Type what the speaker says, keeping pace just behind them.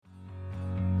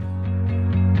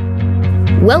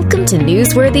Welcome to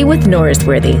Newsworthy with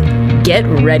Norsworthy. Get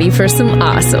ready for some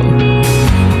awesome.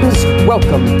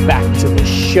 Welcome back to the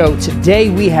show. Today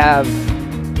we have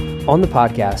on the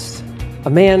podcast a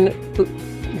man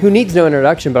who needs no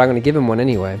introduction, but I'm going to give him one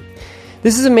anyway.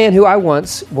 This is a man who I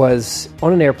once was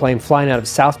on an airplane flying out of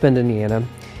South Bend, Indiana,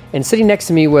 and sitting next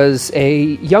to me was a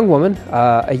young woman,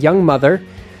 a young mother,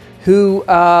 who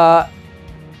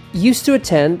used to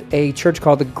attend a church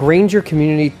called the Granger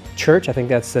Community Church. I think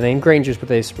that's the name. Granger's what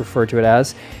they refer to it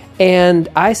as. And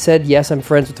I said, yes, I'm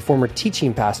friends with the former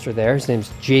teaching pastor there. His name's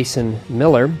Jason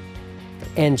Miller.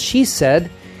 And she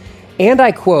said, and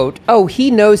I quote, "Oh,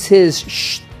 he knows his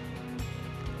shh."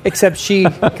 Except she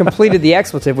completed the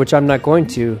expletive, which I'm not going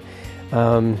to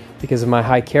because of my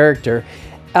high character.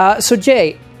 So,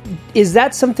 Jay, is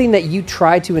that something that you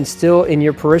try to instill in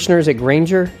your parishioners at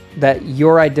Granger, that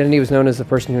your identity was known as the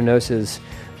person who knows his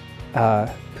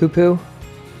poo-poo?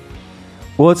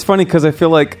 Well, it's funny because I feel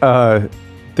like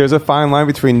there's a fine line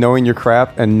between knowing your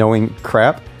crap and knowing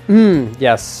crap.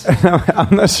 Yes.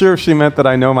 I'm not sure if she meant that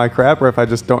I know my crap or if I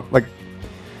just don't. Like,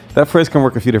 that phrase can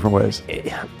work a few different ways.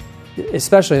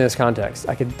 Especially in this context.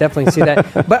 I could definitely see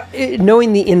that. But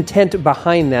knowing the intent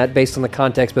behind that, based on the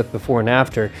context both before and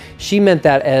after, she meant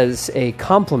that as a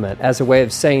compliment, as a way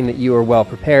of saying that you are well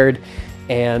prepared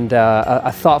and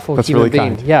a thoughtful human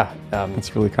being. Kind. Yeah.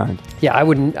 That's really kind. Yeah,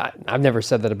 I've never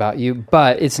said that about you,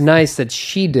 but it's nice that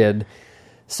she did.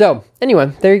 So,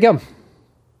 anyway, there you go.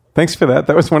 Thanks for that.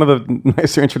 That was one of the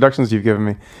nicer introductions you've given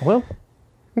me. Well,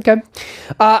 okay.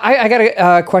 I got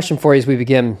a question for you as we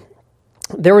begin.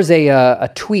 There was a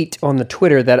tweet on the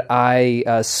Twitter that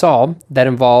I saw that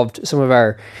involved some of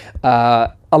our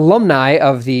alumni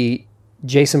of the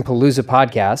Jason Palooza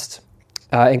podcast,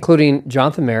 including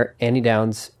Jonathan Merritt, Andy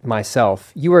Downs,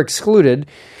 myself. You were excluded.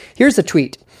 Here's the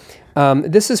tweet.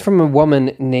 This is from a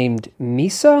woman named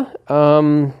Misa.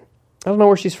 I don't know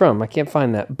where she's from. I can't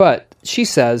find that. But she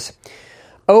says,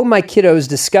 "Oh, my kiddos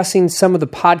discussing some of the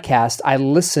podcast I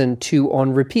listen to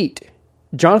on repeat.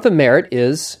 Jonathan Merritt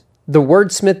is the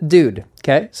Wordsmith Dude."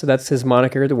 Okay, so that's his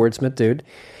moniker, the Wordsmith Dude.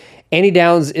 Andy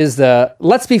Downs is the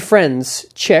Let's Be Friends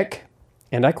chick,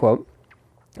 and I quote.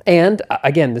 And,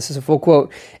 again, this is a full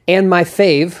quote, "And my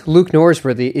fave, Luke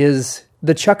Norsworthy, is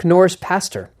the Chuck Norris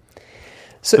pastor."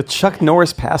 So, the Chuck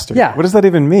Norris pastor? Yeah. What does that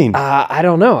even mean? I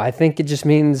don't know. I think it just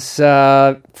means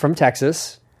from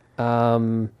Texas.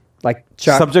 Like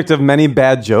Chuck. Subject of many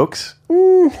bad jokes?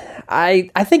 I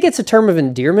think it's a term of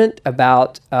endearment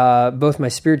about both my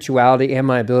spirituality and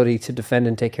my ability to defend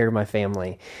and take care of my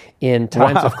family in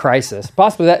times of crisis.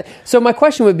 Possibly that. So my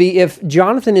question would be, if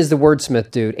Jonathan is the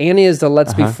Wordsmith Dude, Annie is the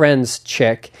Let's Be Friends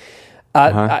chick,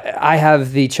 I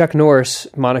have the Chuck Norris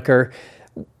moniker.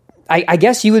 I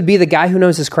guess you would be the guy who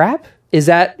knows his crap? Is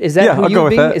that yeah, who I'll you go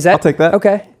would with be? that. I'll take that.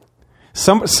 Okay.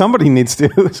 Somebody needs to,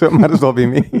 so it might as well be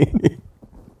me.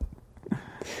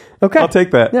 Okay. I'll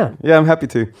take that. Yeah, I'm happy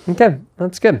to. Okay,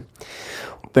 that's good.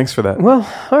 Thanks for that. Well,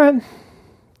 all right.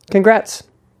 Congrats.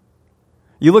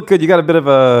 You look good. You got a bit of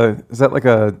is that like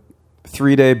a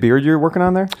 3-day beard you're working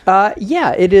on there?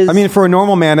 Yeah, it is. I mean, for a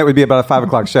normal man, it would be about a 5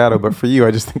 o'clock shadow, but for you,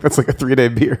 I just think that's like a 3-day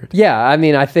beard. Yeah, I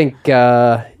mean, I think,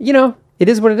 it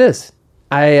is what it is.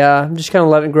 I'm just kind of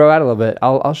letting it grow out a little bit.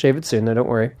 I'll shave it soon, though, don't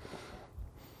worry.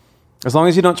 As long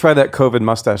as you don't try that COVID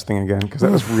mustache thing again, because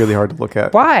that was really hard to look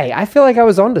at. Why? I feel like I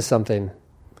was onto something.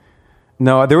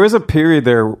 No, there was a period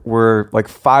there where like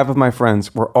 5 of my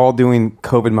friends were all doing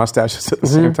COVID mustaches at the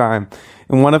same time.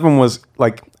 And one of them was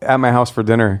like at my house for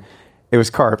dinner. It was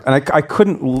Carp. And I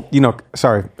couldn't, Luke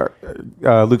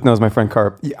knows my friend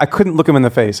Carp. I couldn't look him in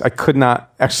the face. I could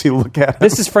not actually look at him.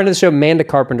 This is friend of the show, Amanda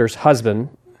Carpenter's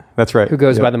husband. That's right. Who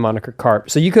goes by the moniker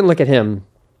Carp. So you couldn't look at him.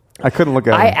 I couldn't look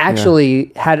at him. I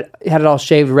actually had it all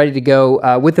shaved, ready to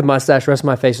go with the mustache. The rest of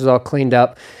my face was all cleaned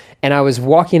up. And I was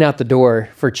walking out the door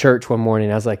for church one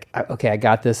morning. I was like, okay, I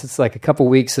got this. It's like a couple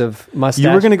weeks of mustache.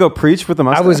 You were going to go preach with the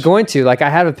mustache? I was going to. Like,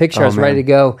 I had a picture. I was ready to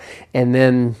go. And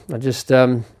then I just,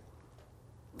 I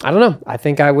don't know. I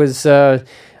think I was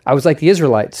like the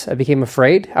Israelites. I became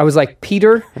afraid. I was like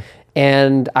Peter.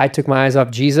 And I took my eyes off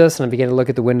Jesus and I began to look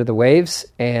at the wind of the waves.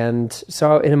 And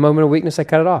so in a moment of weakness, I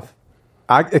cut it off.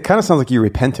 It kind of sounds like you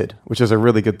repented, which is a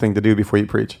really good thing to do before you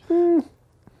preach.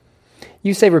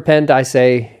 You say repent, I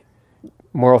say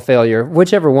moral failure,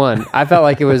 whichever one. I felt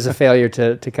like it was a failure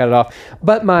to cut it off.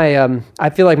 But I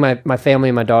feel like my family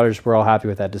and my daughters were all happy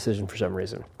with that decision for some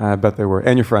reason. I bet they were.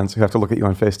 And your friends who have to look at you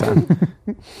on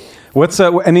FaceTime. What's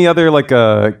any other like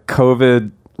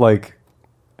COVID, like,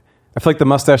 I feel like the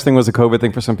mustache thing was a COVID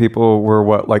thing for some people. We're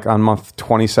on month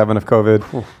 27 of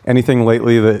COVID. Anything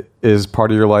lately that is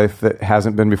part of your life that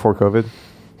hasn't been before COVID?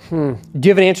 Do you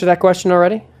have an answer to that question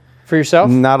already for yourself?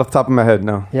 Not off the top of my head,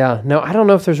 no. Yeah, no, I don't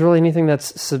know if there's really anything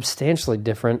that's substantially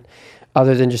different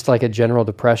other than just like a general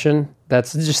depression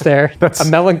that's just there. A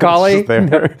melancholy.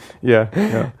 That's just there.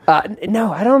 Yeah.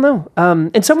 No, I don't know.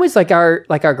 In some ways, like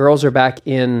our girls are back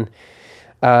in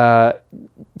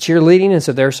cheerleading, and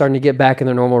so they're starting to get back in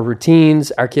their normal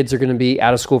routines. Our kids are going to be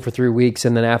out of school for 3 weeks,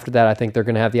 and then after that, I think they're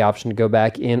going to have the option to go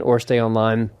back in or stay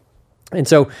online. And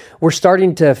so we're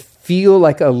starting to feel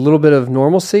like a little bit of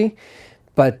normalcy,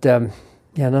 but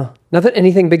nothing.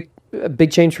 Anything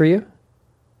big change for you?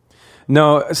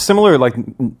 No, similar. Like,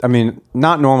 I mean,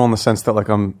 not normal in the sense that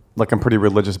I'm pretty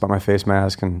religious about my face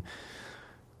mask and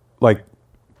like,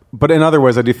 but in other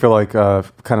ways, I do feel like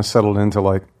kind of settled into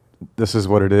like this is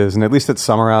what it is, and at least it's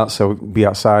summer out, so be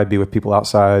outside, be with people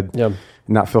outside,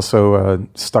 not feel so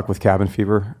stuck with cabin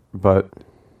fever. But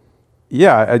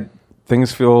yeah,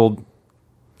 things feel.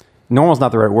 Normal's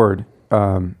not the right word,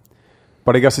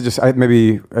 but I guess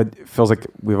maybe it feels like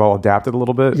we've all adapted a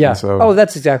little bit. Yeah. So,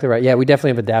 that's exactly right. Yeah, we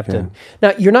definitely have adapted. Yeah.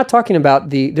 Now, you're not talking about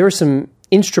there were some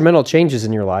instrumental changes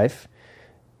in your life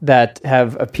that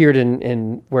have appeared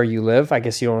in where you live. I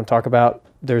guess you don't want to talk about.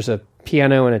 There's a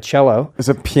piano and a cello. There's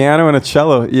a piano and a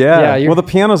cello. Yeah. Well, the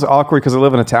piano's awkward because I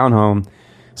live in a townhome,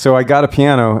 so I got a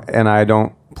piano and I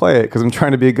don't play it because I'm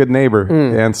trying to be a good neighbor,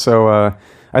 and so.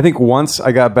 I think once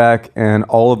I got back and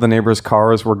all of the neighbors'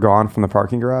 cars were gone from the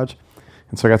parking garage.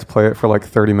 And so I got to play it for like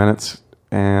 30 minutes.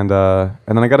 And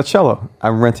then I got a cello.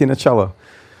 I'm renting a cello.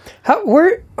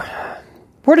 Where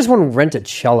does one rent a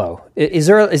cello? Is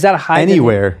that a high...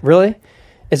 Anywhere. Really?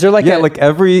 Is there like like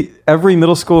every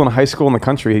middle school and high school in the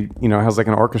country, has like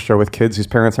an orchestra with kids whose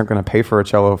parents aren't going to pay for a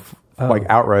cello like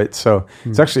outright. So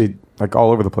it's actually like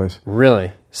all over the place.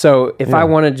 Really? So if I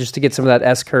wanted just to get some of that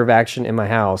S-curve action in my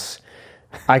house...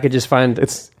 I could just find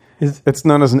it's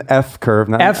known as an F curve,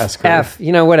 not an S curve.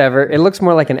 Whatever. It looks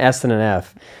more like an S than an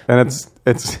F. And it's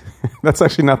that's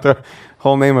actually not the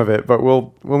whole name of it, but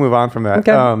we'll move on from that.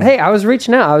 Okay. Hey, I was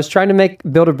reaching out. I was trying to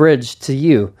build a bridge to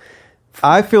you.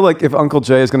 I feel like if Uncle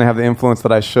Jay is going to have the influence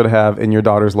that I should have in your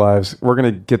daughter's lives, we're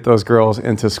going to get those girls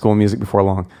into school music before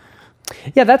long.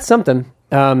 Yeah, that's something.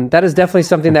 That is definitely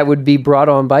something that would be brought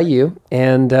on by you.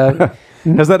 And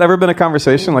has that ever been a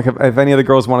conversation? Like, have any of the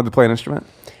girls wanted to play an instrument?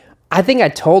 I think I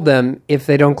told them if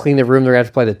they don't clean the room, they're going to have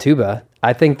to play the tuba.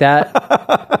 I think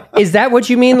that... Is that what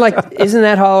you mean? Like, isn't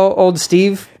that how old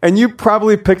Steve... And you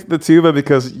probably picked the tuba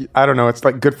because, I don't know, it's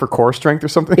like good for core strength or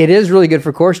something? It is really good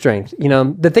for core strength.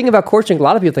 The thing about core strength, a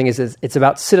lot of people think is it's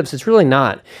about sit-ups. It's really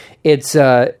not. It's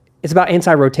about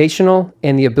anti-rotational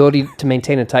and the ability to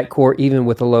maintain a tight core even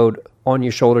with a load on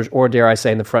your shoulders or, dare I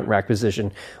say, in the front rack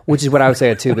position, which is what I would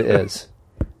say a tuba is.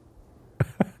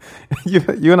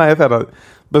 You and I have had a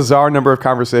bizarre number of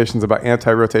conversations about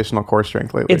anti-rotational core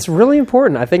strength lately. It's really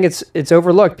important. I think it's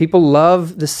overlooked. People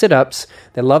love the sit-ups,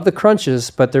 they love the crunches,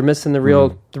 but they're missing the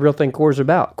real thing core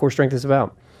strength is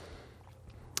about.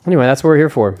 Anyway, that's what we're here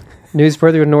for.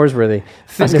 Newsworthy with Norsworthy.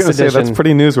 Fitness I was going to say, that's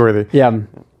pretty newsworthy. Yeah. Do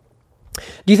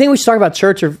you think we should talk about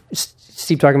church or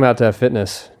keep talking about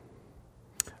fitness?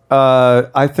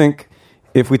 I think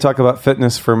if we talk about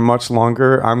fitness for much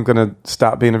longer, I'm going to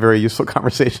stop being a very useful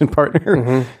conversation partner.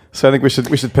 Mm-hmm. So I think we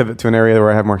should pivot to an area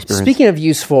where I have more experience. Speaking of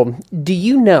useful, do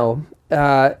you know,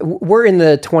 we're in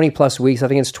the 20 plus weeks, I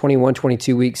think it's 21,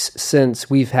 22 weeks since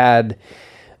we've had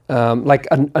like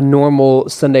a normal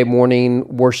Sunday morning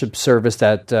worship service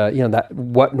that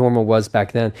what normal was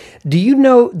back then. Do you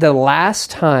know the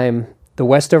last time the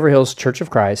Westover Hills Church of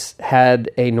Christ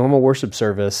had a normal worship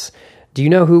service? Do you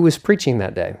know who was preaching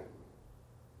that day?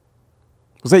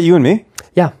 Was that you and me?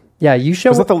 Yeah. You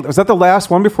showed. Was that the last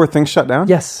one before things shut down?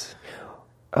 Yes.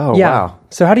 Oh, yeah. Wow.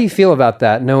 So how do you feel about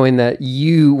that, knowing that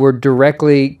you were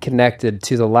directly connected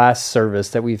to the last service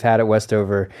that we've had at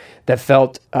Westover that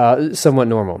felt somewhat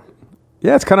normal?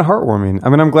 Yeah, it's kind of heartwarming. I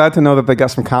mean, I'm glad to know that they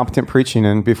got some competent preaching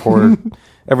in before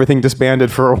everything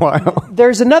disbanded for a while.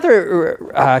 There's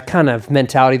another kind of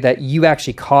mentality that you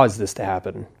actually caused this to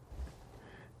happen.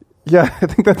 Yeah, I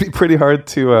think that'd be pretty hard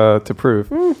to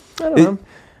prove. I don't know.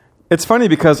 It's funny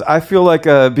because I feel like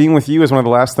being with you is one of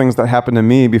the last things that happened to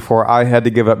me before I had to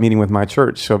give up meeting with my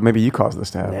church. So maybe you caused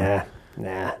this to happen.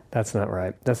 Nah, that's not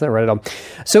right. That's not right at all.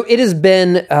 So it has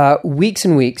been weeks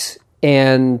and weeks,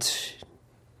 and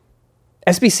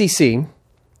SBCC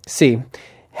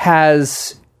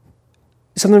has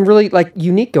something really like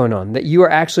unique going on, that you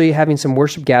are actually having some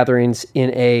worship gatherings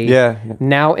in a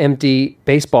now empty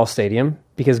baseball stadium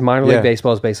because minor league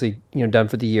baseball is basically done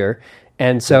for the year.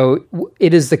 And so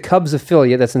it is the Cubs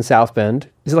affiliate that's in South Bend.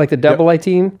 Is it like the double A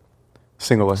team?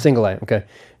 Single A. Single A, okay.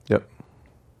 Yep.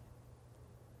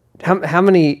 How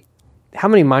many how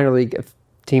many minor league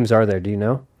teams are there? Do you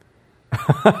know?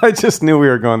 I just knew we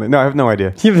were going there. No, I have no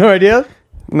idea. You have no idea?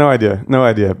 No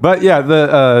idea. But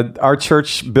yeah, our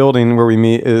church building where we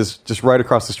meet is just right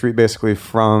across the street, basically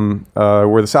from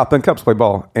where the South Bend Cubs play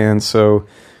ball. And so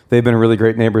they've been really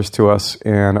great neighbors to us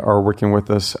and are working with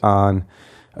us on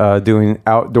doing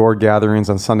outdoor gatherings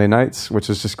on Sunday nights, which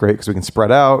is just great because we can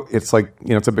spread out. It's like,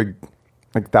 it's a big,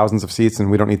 like thousands of seats,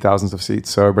 and we don't need thousands of seats,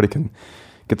 so everybody can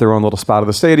get their own little spot of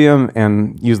the stadium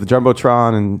and use the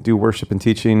Jumbotron and do worship and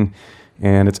teaching.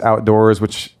 And it's outdoors,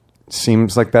 which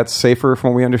seems like that's safer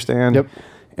from what we understand. Yep.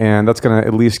 And that's going to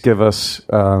at least give us,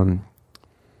 we're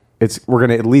going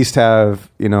to at least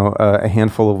have, a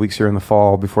handful of weeks here in the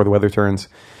fall before the weather turns,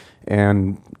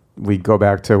 and we go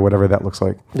back to whatever that looks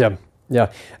like. Yeah.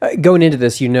 Yeah. Going into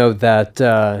this,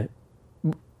 that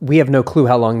we have no clue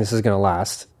how long this is going to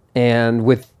last. And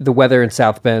with the weather in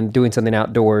South Bend, doing something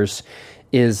outdoors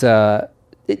is,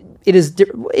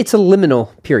 it's a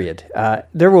liminal period.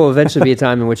 There will eventually be a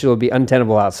time in which it will be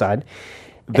untenable outside.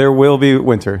 There will be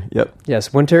winter. Yep.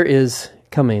 Yes, winter is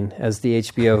coming, as the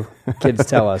HBO kids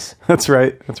tell us. That's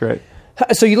right.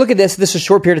 So you look at this. This is a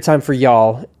short period of time for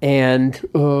y'all, and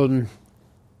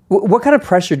what kind of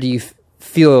pressure do you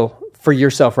feel for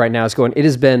yourself right now? Is going. It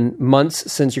has been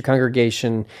months since your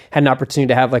congregation had an opportunity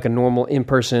to have like a normal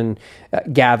in-person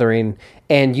gathering,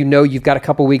 and you've got a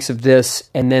couple weeks of this,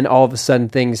 and then all of a sudden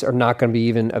things are not going to be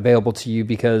even available to you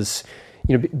because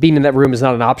being in that room is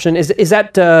not an option. Is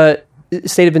that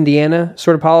state of Indiana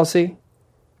sort of policy?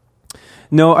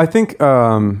 No, I think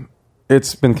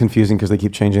it's been confusing because they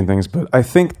keep changing things, but I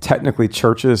think technically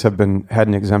churches have had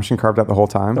an exemption carved out the whole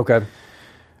time. Okay,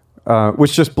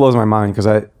 which just blows my mind because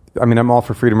I mean, I'm all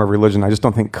for freedom of religion. I just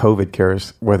don't think COVID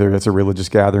cares whether it's a religious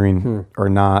gathering or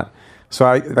not. So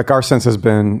our sense has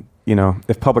been,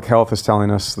 if public health is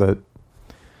telling us that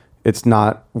it's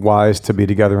not wise to be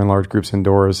together in large groups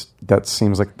indoors, that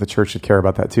seems like the church should care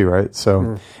about that too, right?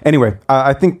 So anyway,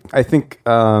 I think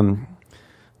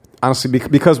honestly,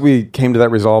 because we came to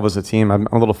that resolve as a team, I'm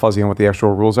a little fuzzy on what the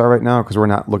actual rules are right now because we're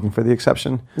not looking for the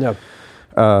exception. Yeah.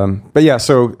 But yeah,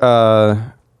 so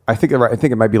I think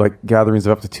it might be like gatherings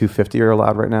of up to 250 are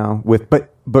allowed right now, but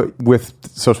with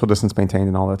social distance maintained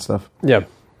and all that stuff. Yeah.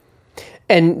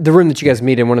 And the room that you guys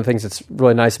meet in, one of the things that's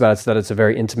really nice about it is that it's a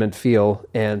very intimate feel,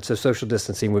 and so social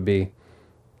distancing would be.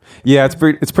 Yeah,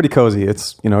 it's pretty cozy.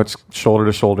 It's it's shoulder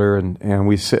to shoulder, and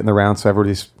we sit in the round, so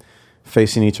everybody's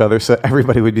facing each other, so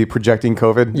everybody would be projecting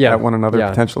COVID at one another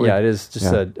potentially. Yeah, it is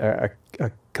just a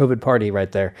COVID party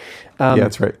right there. Yeah,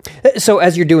 that's right. So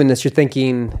as you're doing this, you're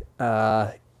thinking,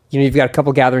 you've got a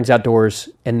couple gatherings outdoors,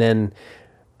 and then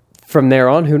from there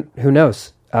on, who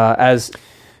knows? You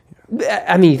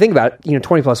think about it,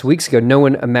 20 plus weeks ago, no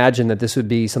one imagined that this would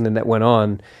be something that went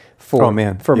on for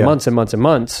months and months and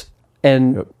months.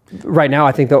 And right now,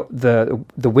 I think the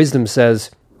wisdom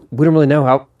says we don't really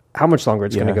know how much longer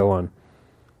it's going to go on.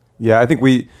 Yeah, I think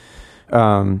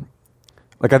I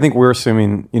think we're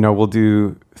assuming, we'll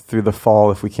do through the fall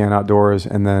if we can outdoors,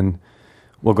 and then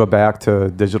we'll go back to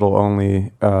digital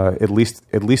only at least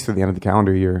through the end of the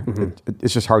calendar year. Mm-hmm.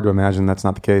 It's just hard to imagine that's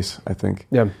not the case, I think.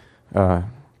 Yeah.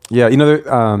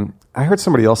 I heard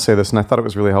somebody else say this, and I thought it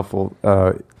was really helpful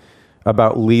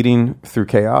about leading through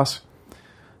chaos.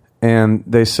 And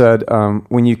they said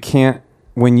when you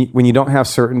don't have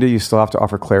certainty, you still have to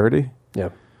offer clarity. Yeah.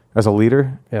 As a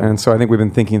leader. Yeah. And so I think we've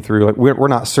been thinking through, like, we're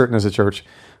not certain as a church,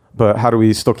 but how do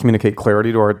we still communicate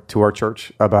clarity to our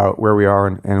church about where we are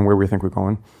and where we think we're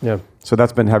going? Yeah. So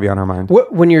that's been heavy on our mind.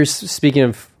 When you're speaking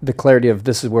of the clarity of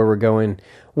this is where we're going,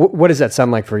 what does that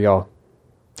sound like for y'all?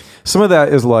 Some of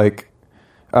that is like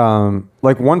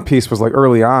one piece was like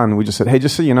early on, we just said, hey,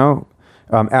 just so you know,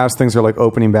 as things are like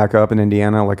opening back up in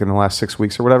Indiana, like in the last 6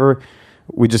 weeks or whatever,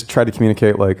 we just tried to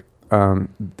communicate like,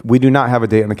 we do not have a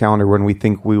date on the calendar when we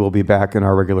think we will be back in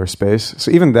our regular space.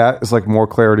 So even that is like more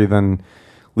clarity than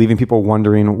leaving people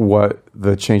wondering what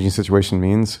the changing situation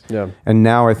means. Yeah. And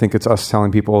now I think it's us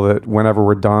telling people that whenever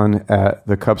we're done at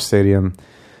the Cubs Stadium,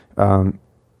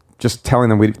 just telling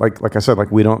them like I said,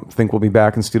 like we don't think we'll be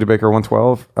back in Studebaker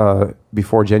 112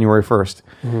 before January 1st.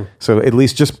 Mm-hmm. So at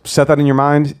least just set that in your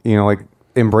mind, like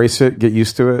embrace it, get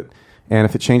used to it. And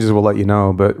if it changes, we'll let you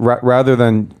know. But rather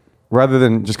than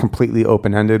just completely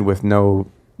open-ended with no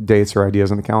dates or ideas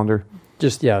on the calendar.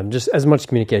 Just as much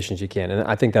communication as you can. And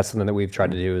I think that's something that we've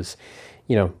tried to do is,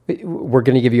 we're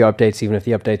going to give you updates, even if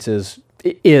the updates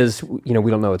is we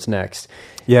don't know what's next.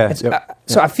 Yeah.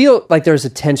 So I feel like there's a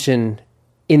tension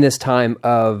in this time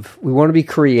of we want to be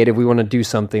creative, we want to do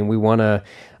something, we want to,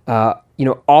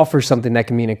 offer something that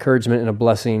can be an encouragement and a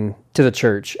blessing to the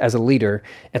church as a leader.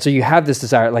 And so you have this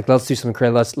desire, like, let's do something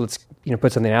creative, let's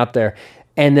put something out there.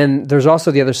 And then there's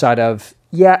also the other side of,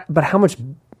 but how much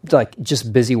like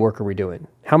just busy work are we doing?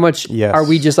 How much are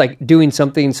we just like doing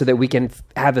something so that we can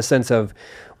have a sense of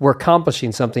we're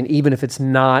accomplishing something, even if it's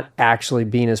not actually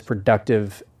being as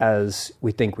productive as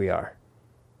we think we are?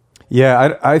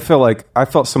 Yeah, I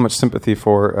felt so much sympathy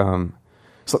for,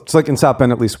 it's like in South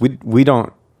Bend, at least, we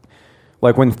don't,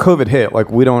 like when COVID hit, like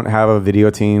we don't have a video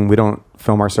team, we don't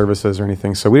film our services or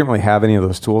anything, so we didn't really have any of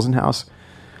those tools in-house.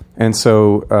 And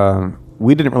so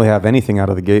we didn't really have anything out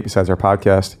of the gate besides our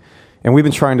podcast. And we've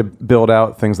been trying to build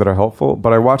out things that are helpful,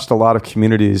 but I watched a lot of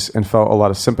communities and felt a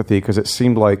lot of sympathy because it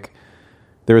seemed like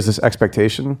there was this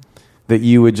expectation that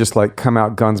you would just like come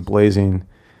out guns blazing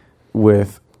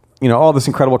with, all this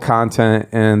incredible content,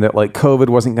 and that like COVID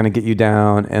wasn't going to get you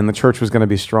down and the church was going to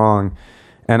be strong.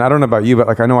 And I don't know about you, but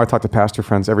like I know I talk to pastor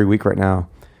friends every week right now,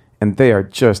 and they are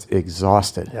just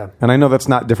exhausted. Yeah. And I know that's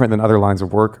not different than other lines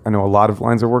of work. I know a lot of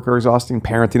lines of work are exhausting.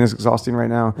 Parenting is exhausting right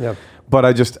now. Yeah. But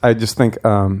I just think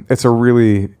it's a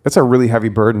really heavy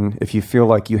burden if you feel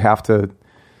like you have to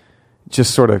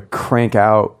just sort of crank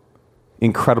out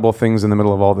incredible things in the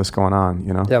middle of all this going on,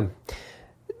 Yeah.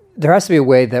 There has to be a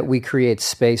way that we create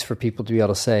space for people to be able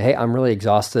to say, hey, I'm really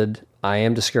exhausted. I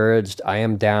am discouraged. I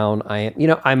am down.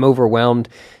 I'm overwhelmed,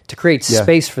 to create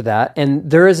space for that.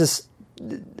 And there is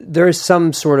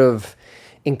some sort of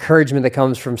encouragement that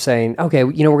comes from saying, okay,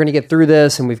 we're going to get through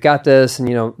this, and we've got this,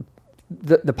 and,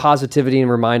 the positivity and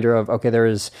reminder of, okay, there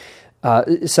is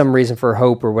some reason for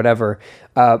hope or whatever.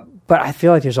 But I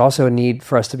feel like there's also a need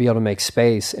for us to be able to make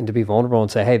space and to be vulnerable and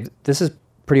say, hey, this is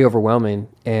pretty overwhelming.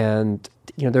 And,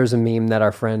 there's a meme that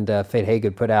our friend Fade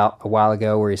Haygood put out a while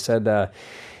ago where he said, all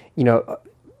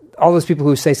those people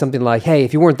who say something like, hey,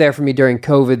 if you weren't there for me during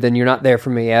COVID, then you're not there for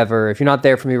me ever. If you're not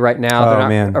there for me right now,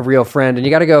 they're not a real friend. And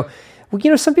you got to go,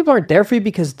 well, some people aren't there for you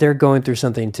because they're going through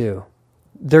something too.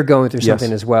 They're going through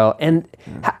something as well. And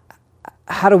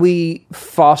how do we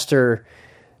foster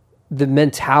the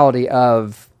mentality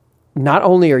of not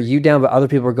only are you down, but other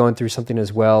people are going through something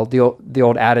as well? The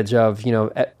old adage of,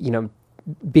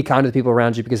 be kind to the people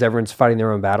around you because everyone's fighting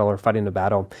their own battle or fighting a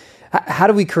battle. How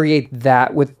do we create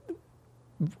that with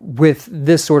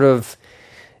this sort of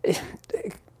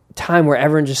time where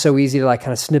everyone's just so easy to like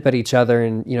kind of snip at each other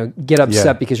and, get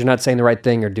upset because you're not saying the right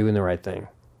thing or doing the right thing?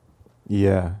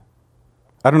 Yeah.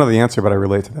 I don't know the answer, but I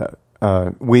relate to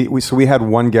that. We had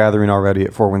one gathering already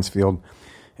at Four Winds Field,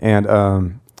 and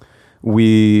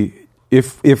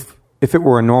if it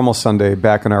were a normal Sunday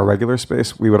back in our regular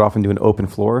space, we would often do an open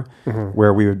floor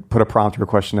where we would put a prompt or a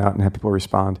question out and have people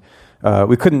respond.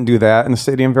 We couldn't do that in the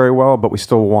stadium very well, but we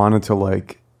still wanted to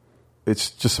it's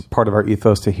just a part of our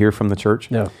ethos to hear from the church.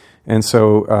 Yeah. And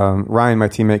so Ryan, my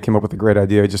teammate, came up with a great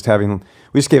idea. We just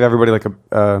gave everybody like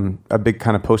a big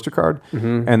kind of poster card,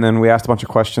 and then we asked a bunch of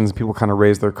questions. And people kind of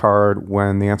raised their card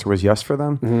when the answer was yes for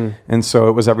them. And so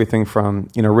it was everything from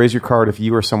raise your card if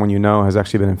you or someone has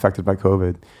actually been infected by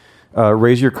COVID.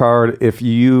 Raise your card if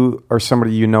you or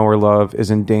somebody you know or love is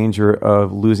in danger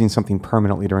of losing something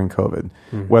permanently during COVID,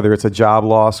 whether it's a job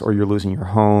loss or you're losing your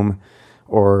home,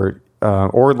 or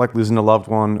like losing a loved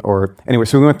one, or anyway.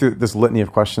 So we went through this litany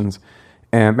of questions,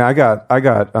 and man, I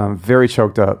got very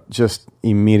choked up just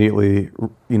immediately,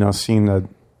 seeing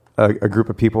a group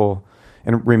of people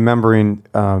and remembering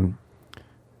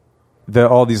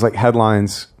that all these like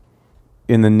headlines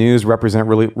in the news represent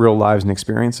really real lives and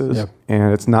experiences. Yep.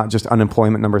 And it's not just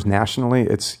unemployment numbers nationally.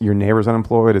 It's your neighbor's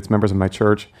unemployed. It's members of my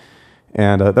church.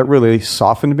 And that really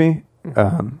softened me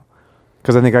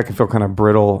because I think I can feel kind of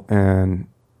brittle, and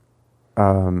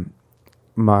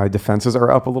my defenses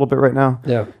are up a little bit right now.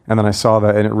 Yeah. And then I saw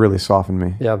that, and it really softened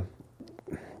me. Yeah.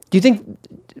 Do you think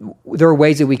there are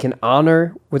ways that we can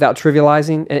honor without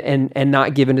trivializing and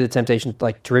not give into the temptation to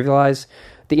like trivialize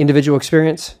the individual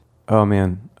experience? Oh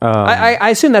man.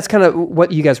 I assume that's kind of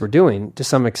what you guys were doing to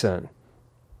some extent.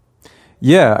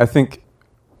 Yeah, I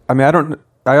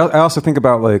also think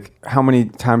about like how many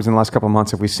times in the last couple of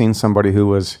months have we seen somebody who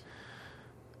was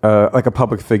like a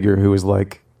public figure who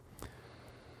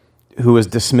was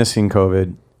dismissing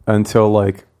COVID until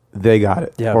like they got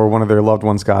it, or one of their loved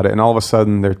ones got it, and all of a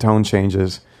sudden their tone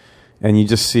changes, and you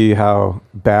just see how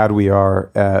bad we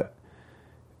are at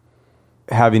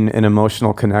having an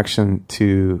emotional connection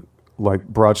to like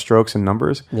broad strokes and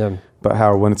numbers, but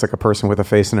how when it's like a person with a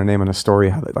face and a name and a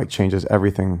story, how that like changes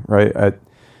everything, right? I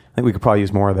think we could probably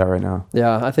use more of that right now.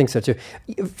 Yeah, I think so too.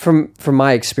 From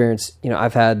my experience,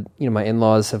 I've had, my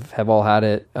in-laws have all had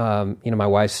it. My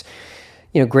wife's,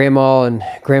 grandma and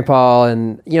grandpa,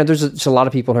 and there's just a lot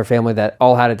of people in her family that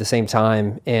all had it at the same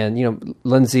time. And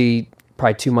Lindsay,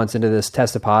 probably 2 months into this,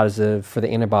 tested positive for the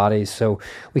antibodies, so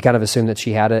we kind of assumed that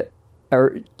she had it,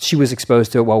 or she was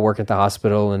exposed to it while working at the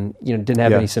hospital, and didn't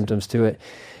have any symptoms to it.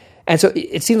 And so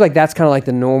it seems like that's kind of like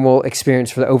the normal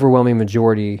experience for the overwhelming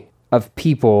majority of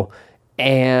people,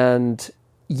 and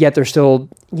yet there's still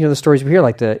the stories we hear,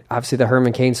 like obviously the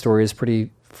Herman Cain story is pretty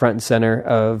front and center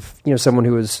of someone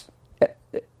who was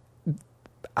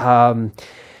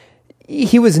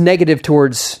he was negative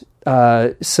towards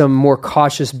some more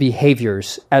cautious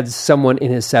behaviors as someone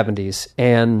in his 70s.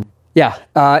 And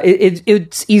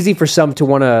it's easy for some to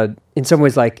want to, in some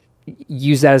ways, like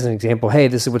use that as an example. Hey,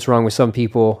 this is what's wrong with some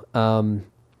people.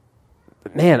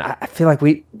 But man, I feel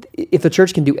like if the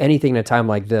church can do anything in a time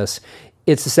like this,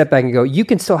 it's to step back and go, you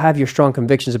can still have your strong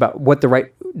convictions about what the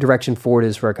right direction forward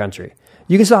is for our country.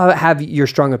 You can still have your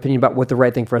strong opinion about what the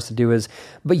right thing for us to do is,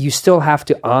 but you still have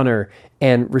to honor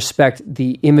and respect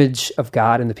the image of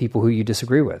God and the people who you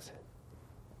disagree with.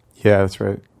 Yeah, that's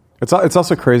right. It's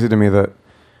also crazy to me that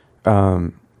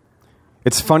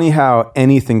it's funny how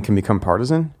anything can become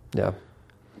partisan. Yeah.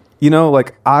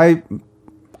 Like I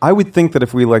would think that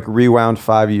if we like rewound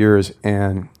 5 years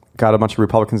and got a bunch of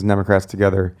Republicans and Democrats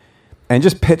together and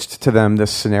just pitched to them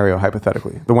this scenario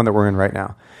hypothetically, the one that we're in right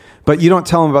now. But you don't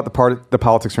tell them about the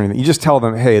politics or anything. You just tell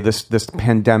them, hey, this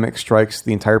pandemic strikes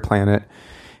the entire planet,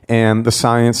 and the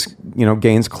science,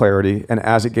 gains clarity. And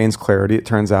as it gains clarity, it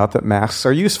turns out that masks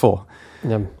are useful.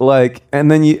 Yeah. And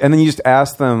then you just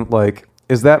ask them, like,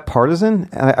 is that partisan?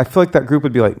 And I feel like that group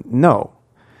would be like, no.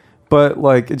 But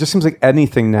like, it just seems like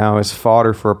anything now is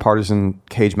fodder for a partisan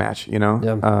cage match.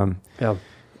 Yeah.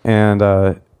 And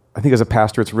I think as a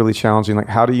pastor, it's really challenging. Like,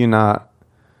 how do you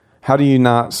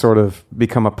not sort of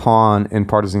become a pawn in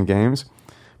partisan games,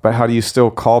 but how do you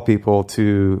still call people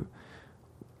to,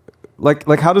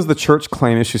 like how does the church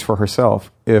claim issues for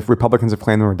herself if Republicans have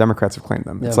claimed them or Democrats have claimed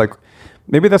them? Yeah. It's like,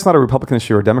 maybe that's not a Republican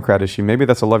issue or a Democrat issue. Maybe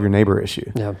that's a love your neighbor issue.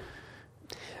 Yeah.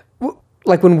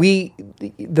 Like when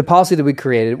the policy that we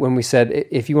created, when we said,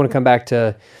 if you want to come back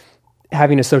to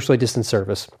having a socially distanced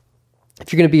service,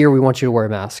 if you're going to be here, we want you to wear a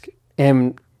mask.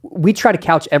 And we try to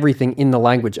couch everything in the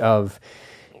language of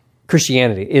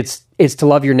Christianity. It's to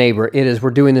love your neighbor. It is,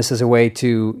 we're doing this as a way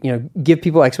to, give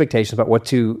people expectations about what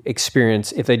to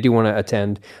experience if they do want to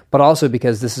attend, but also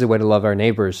because this is a way to love our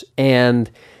neighbors.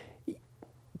 And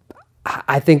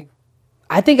I think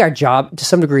our job to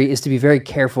some degree is to be very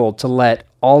careful to let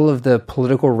all of the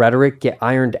political rhetoric get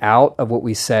ironed out of what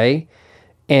we say,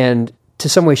 and to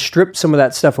some way strip some of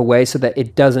that stuff away so that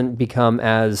it doesn't become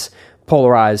as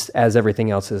polarized as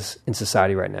everything else is in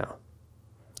society right now.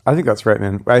 I think that's right,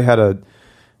 man. I had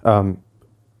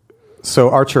so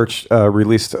our church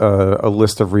released a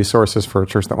list of resources for a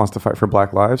church that wants to fight for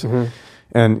Black lives. Mm-hmm.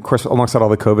 And of course, alongside all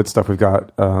the COVID stuff, we've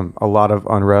got a lot of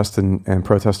unrest and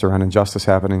protest around injustice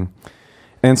happening.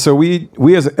 And so we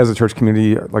as a church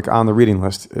community, like on the reading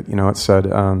list, it said,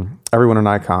 everyone an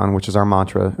icon, which is our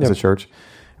mantra as a church,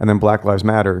 and then Black Lives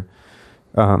Matter.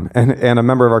 And a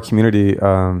member of our community,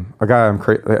 a guy,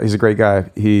 he's a great guy.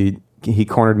 He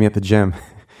cornered me at the gym.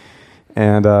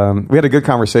 And we had a good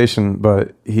conversation,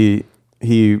 but he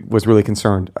was really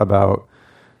concerned about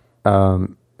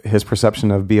his perception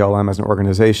of BLM as an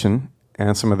organization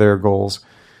and some of their goals,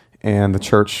 and the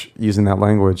church using that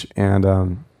language. And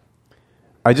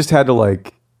I just had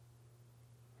to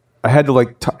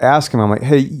ask him. I'm like,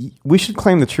 hey, we should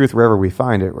claim the truth wherever we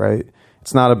find it, right?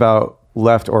 It's not about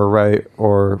left or right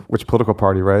or which political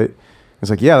party, right? It's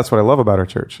like, yeah, that's what I love about our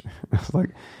church. It's like.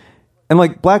 And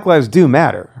like Black lives do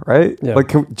matter, right? Yeah.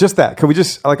 Like just that. Could we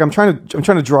just like I'm trying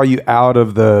to draw you out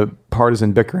of the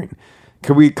partisan bickering.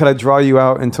 Could I draw you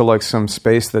out into like some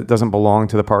space that doesn't belong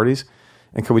to the parties?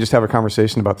 And could we just have a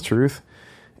conversation about the truth?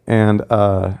 And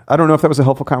I don't know if that was a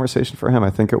helpful conversation for him. I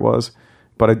think it was,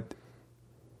 but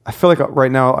I feel like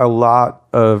right now a lot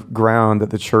of ground that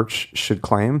the church should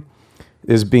claim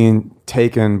is being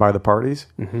taken by the parties,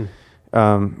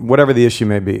 whatever the issue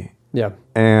may be. Yeah.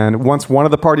 And once one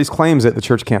of the parties claims it, the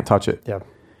church can't touch it. Yeah.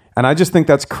 And I just think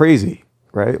that's crazy,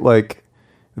 right? Like,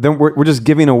 then we're just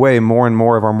giving away more and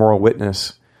more of our moral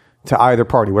witness to either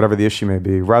party, whatever the issue may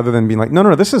be, rather than being like,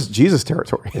 no, this is Jesus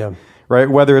territory. Yeah. Right?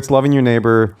 Whether it's loving your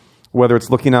neighbor, whether it's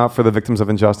looking out for the victims of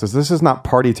injustice, this is not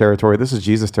party territory. This is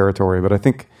Jesus territory. But I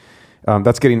think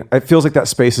it feels like that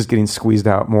space is getting squeezed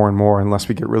out more and more unless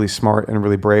we get really smart and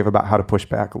really brave about how to push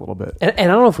back a little bit. And I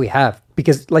don't know if we have,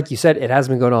 because like you said, it has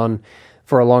been going on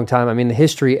for a long time. I mean, the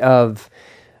history of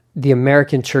the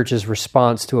American church's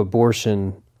response to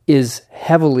abortion is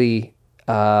heavily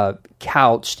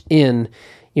couched in,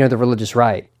 the religious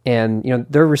right. and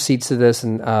there are receipts to this,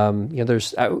 and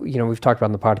there's we've talked about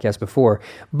it on the podcast before,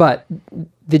 but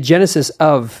the genesis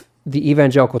of the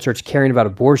evangelical church caring about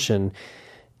abortion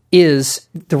is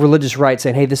the religious right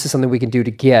saying, hey, this is something we can do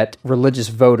to get religious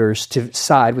voters to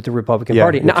side with the Republican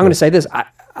Party. Now, I'm going to say this.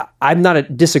 I'm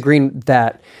not disagreeing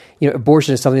that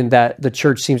abortion is something that the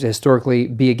church seems to historically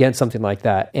be against, something like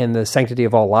that, and the sanctity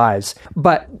of all lives.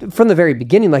 But from the very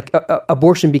beginning,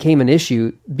 abortion became an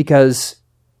issue because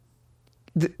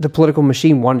the political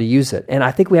machine wanted to use it. And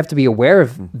I think we have to be aware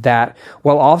of that,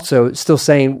 while also still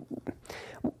saying,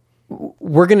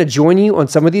 we're going to join you on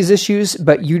some of these issues,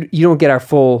 but you don't get our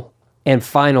full and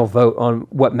final vote on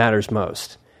what matters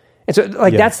most. And so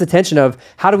that's the tension of,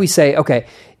 how do we say, okay,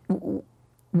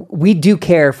 we do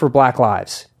care for Black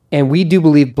lives, and we do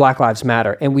believe Black lives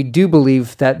matter, and we do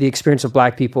believe that the experience of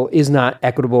Black people is not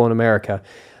equitable in America.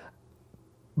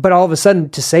 But all of a sudden,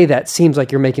 to say that seems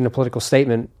like you're making a political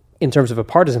statement in terms of a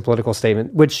partisan political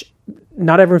statement, which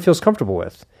not everyone feels comfortable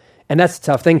with. And that's a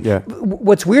tough thing. Yeah.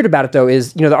 What's weird about it, though,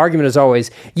 is, the argument is always,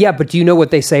 yeah, but do you know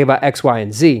what they say about X, Y,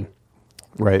 and Z?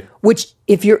 Right. Which,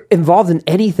 if you're involved in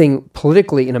anything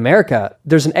politically in America,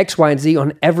 there's an X, Y, and Z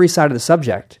on every side of the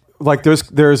subject. Like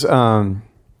there's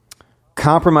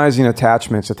compromising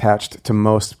attachments attached to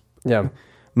most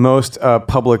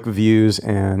public views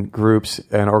and groups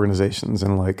and organizations.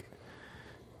 And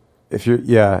if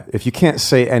you can't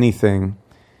say anything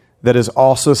that is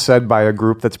also said by a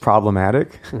group that's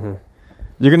problematic, you're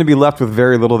going to be left with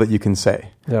very little that you can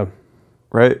say. Yeah.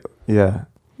 Right? Yeah.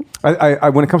 I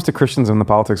when it comes to Christians and the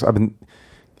politics, I'm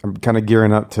kind of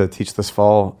gearing up to teach this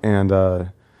fall, and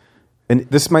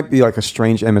this might be like a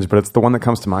strange image, but it's the one that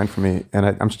comes to mind for me, and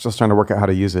I'm just trying to work out how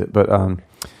to use it. But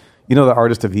the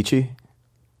artist Avicii?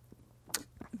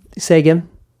 Say again?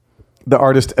 The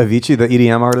artist Avicii, the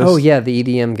EDM artist? Oh, yeah, the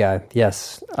EDM guy.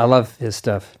 Yes. I love his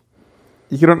stuff.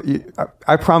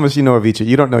 I promise you know Avicii.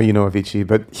 You don't know Avicii,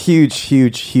 but huge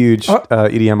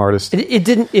EDM artist.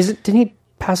 Didn't he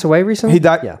pass away recently? He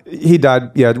died. Yeah. He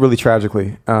died. Yeah, really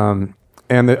tragically. And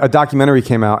a documentary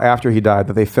came out after he died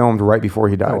that they filmed right before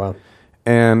he died. Oh, wow.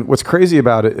 And what's crazy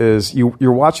about it is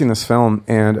you're watching this film,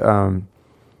 and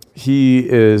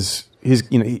his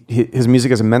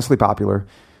music is immensely popular.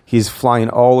 He's flying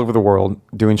all over the world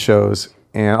doing shows,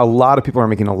 and a lot of people are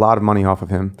making a lot of money off of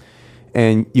him.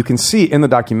 And you can see in the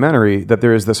documentary that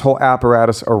there is this whole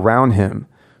apparatus around him,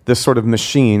 this sort of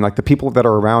machine, like the people that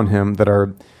are around him that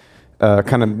are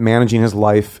kind of managing his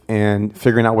life and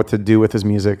figuring out what to do with his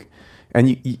music.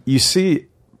 And you see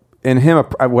in him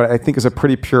what I think is a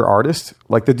pretty pure artist.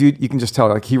 Like the dude, you can just tell,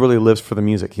 like he really lives for the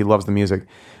music. He loves the music,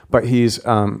 but he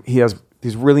has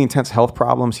these really intense health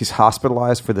problems. He's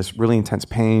hospitalized for this really intense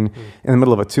pain in the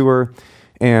middle of a tour.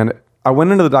 And I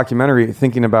went into the documentary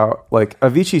thinking about, like,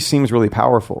 Avicii seems really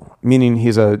powerful, meaning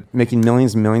he's making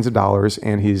millions and millions of dollars,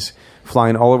 and he's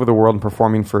flying all over the world and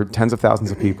performing for tens of thousands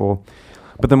of people.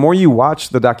 But the more you watch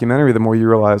the documentary, the more you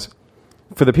realize,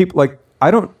 for the people, like,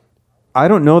 I don't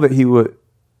know that he would.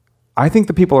 I think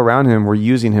the people around him were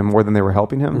using him more than they were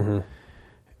helping him,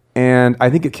 and I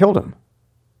think it killed him.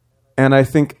 And I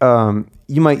think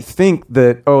you might think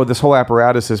that, this whole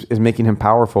apparatus is making him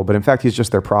powerful, but in fact, he's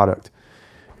just their product.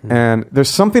 And there's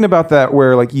something about that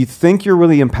where, like, you think you're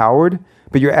really empowered,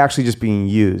 but you're actually just being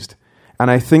used. And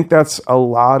I think that's a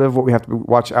lot of what we have to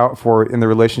watch out for in the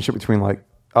relationship between, like,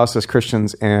 us as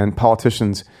Christians and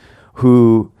politicians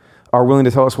who are willing to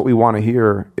tell us what we want to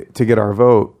hear to get our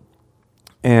vote,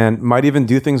 and might even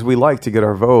do things we like to get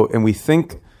our vote. And we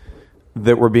think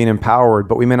that we're being empowered,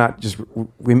 but we may not just,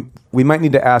 we might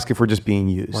need to ask if we're just being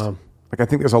used. Wow. Like, I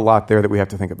think there's a lot there that we have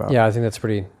to think about. Yeah, I think that's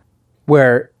pretty,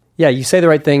 where, yeah, you say the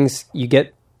right things, you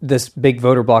get this big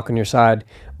voter block on your side,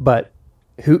 but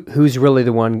who's really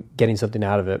the one getting something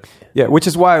out of it? Yeah, which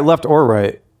is why, left or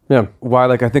right, yeah, why,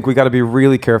 like, I think we got to be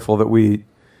really careful that we,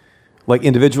 like,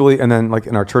 individually and then, like,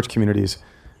 in our church communities,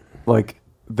 like,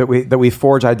 that we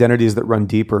forge identities that run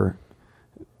deeper.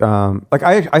 Like,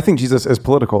 I think Jesus is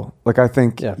political. Like, I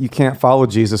think you can't follow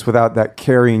Jesus without that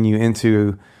carrying you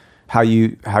into how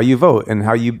you vote and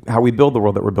how we build the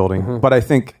world that we're building. But I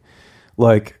think,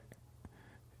 like,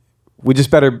 we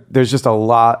just better, there's just a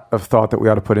lot of thought that we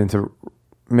ought to put into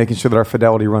making sure that our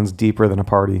fidelity runs deeper than a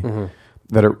party,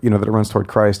 that it runs toward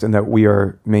Christ, and that we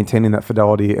are maintaining that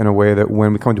fidelity in a way that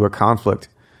when we come to a conflict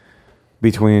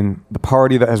between the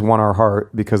party that has won our heart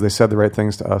because they said the right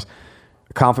things to us,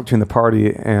 a conflict between the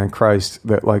party and Christ,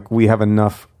 that, like, we have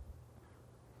enough,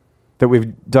 that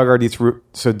we've dug our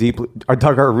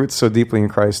roots so deeply in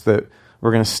Christ that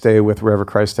we're going to stay with wherever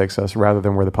Christ takes us rather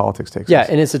than where the politics takes us. Yeah,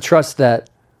 and it's a trust that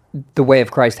the way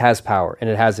of Christ has power and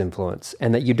it has influence,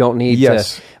 and that you don't need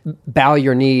Yes. to bow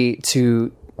your knee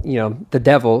to, the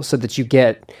devil so that you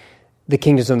get the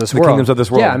kingdoms of this world. kingdoms of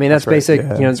this world. Yeah, I mean, that's That's right.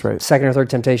 basic, Yeah, that's right. second or third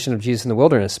temptation of Jesus in the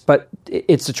wilderness. But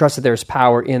it's to trust that there's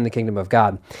power in the kingdom of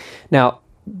God. Now,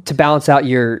 to balance out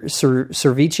your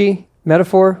ceviche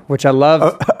metaphor, which I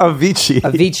love, Avicii.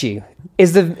 Avicii.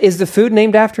 Is the food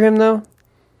named after him, though?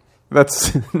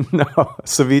 That's no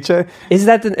ceviche. Is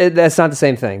that's not the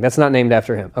same thing? That's not named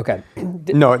after him. Okay.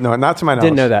 No, not to my knowledge.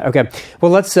 Didn't know that. Okay. Well,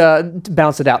 let's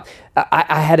balance it out.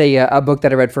 I had a book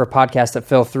that I read for a podcast that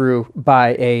fell through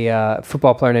by a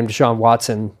football player named Deshaun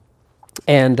Watson,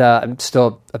 and I'm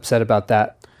still upset about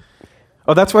that.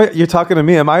 Oh, that's why you're talking to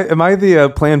me. Am I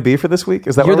the plan B for this week?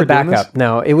 Is that You're why the we're doing this? backup.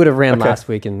 No, it would have ran Okay. last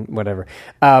week and whatever.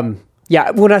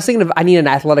 Yeah, when I was thinking of I need an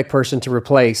athletic person to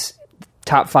replace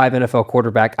top 5 NFL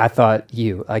quarterback, I thought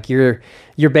you're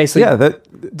basically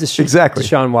exactly.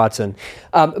 Deshaun Watson.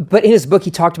 But in his book,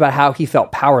 he talked about how he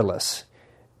felt powerless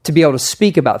to be able to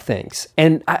speak about things.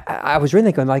 And I was really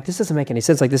thinking, like, this doesn't make any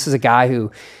sense. Like, this is a guy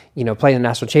who, played in a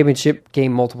national championship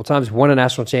game multiple times, won a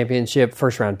national championship,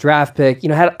 first round draft pick,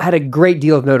 had a great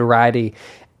deal of notoriety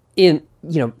in,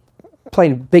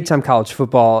 playing big time college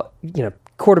football,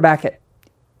 quarterback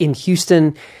in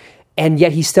Houston, and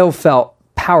yet he still felt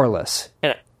powerless.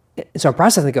 And so I'm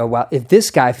processing and go, well, if this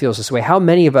guy feels this way, how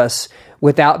many of us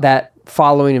without that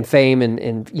following and fame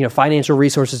and financial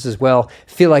resources as well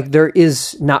feel like there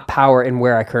is not power in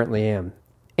where I currently am?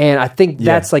 And I think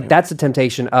that's the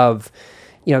temptation of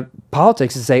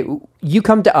politics, is say, you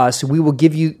come to us, we will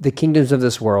give you the kingdoms of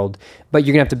this world, but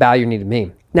you're gonna have to bow your knee to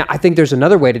me. Now, I think there's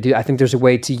another way to do. I think there's a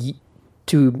way to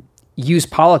use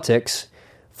politics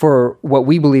for what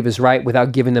we believe is right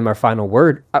without giving them our final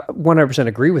word. I 100%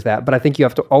 agree with that, but I think you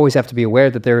always have to be aware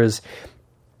that there is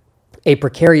a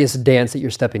precarious dance that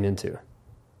you're stepping into.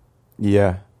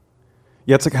 Yeah.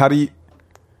 It's like, how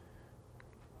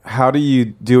do you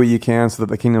do what you can so that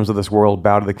the kingdoms of this world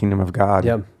bow to the kingdom of God?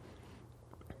 Yeah.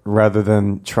 Rather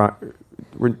than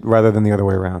the other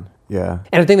way around. Yeah.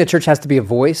 And I think the church has to be a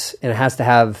voice, and it has to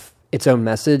have its own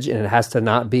message, and it has to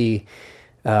not be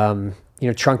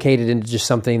truncated into just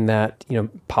something that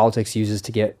politics uses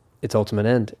to get its ultimate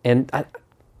end. And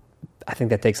I think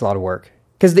that takes a lot of work,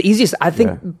 because the easiest, I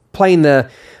think, playing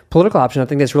the political option, I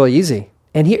think that's really easy.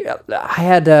 And here I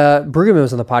had Brueggemann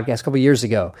was on the podcast a couple of years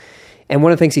ago, and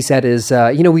one of the things he said is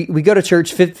we go to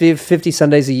church 50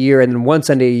 Sundays a year, and then one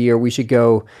Sunday a year we should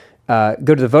go to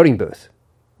the voting booth,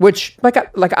 which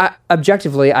I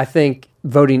objectively, I think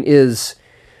voting is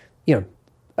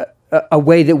a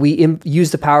way that we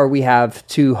use the power we have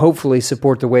to hopefully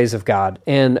support the ways of God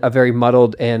in a very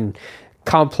muddled and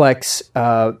complex,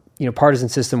 partisan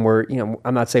system where,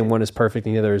 I'm not saying one is perfect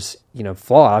and the other is,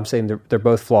 flawed. I'm saying they're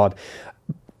both flawed.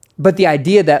 But the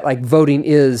idea that voting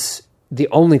is the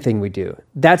only thing we do,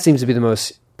 that seems to be the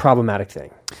most problematic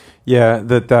thing. Yeah,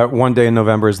 that one day in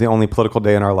November is the only political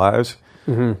day in our lives,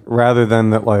 rather than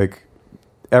that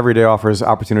every day offers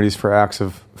opportunities for acts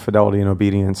of fidelity and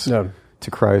obedience. Yeah. To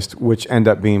Christ, which end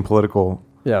up being political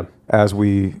as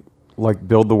we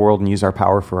build the world and use our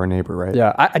power for our neighbor, right?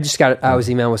 Yeah, I was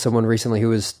emailing with someone recently who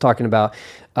was talking about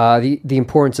the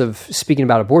importance of speaking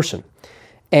about abortion.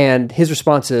 And his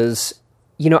response is,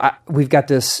 we've got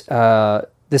this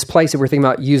place that we're thinking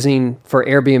about using for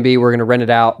Airbnb, we're going to rent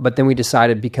it out, but then we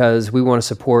decided because we want to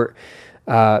support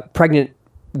pregnant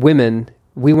women,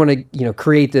 we want to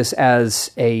create this as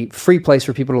a free place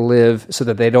for people to live so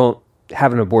that they don't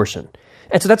have an abortion.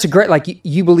 And so that's a great,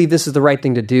 you believe this is the right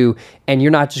thing to do, and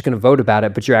you're not just going to vote about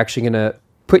it, but you're actually going to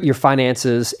put your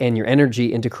finances and your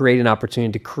energy into creating an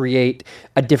opportunity to create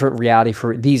a different reality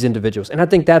for these individuals. And I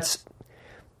think that's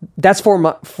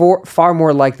far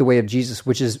more like the way of Jesus,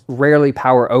 which is rarely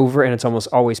power over, and it's almost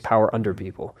always power under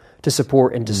people to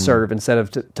support and to serve instead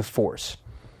of to force.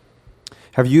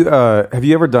 Have you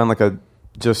ever done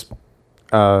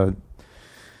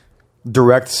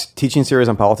direct teaching series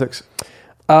on politics?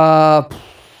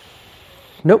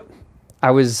 Nope.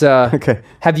 I was okay.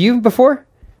 Have you before?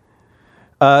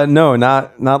 No,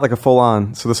 not like a full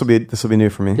on. So this will be new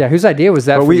for me. Yeah, whose idea was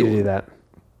that for you to do that?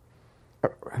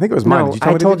 I think it was mine. No, Did you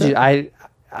tell me I told to do you.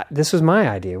 that? This was my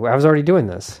idea. I was already doing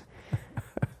this.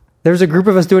 There was a group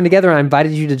of us doing it together, and I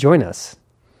invited you to join us.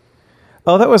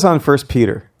 Oh, that was on 1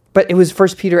 Peter. But it was 1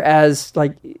 Peter as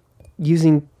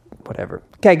using whatever.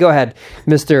 Okay, go ahead,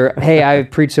 Mr. Hey, I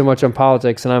preach so much on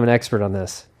politics, and I'm an expert on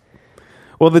this.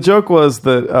 Well, the joke was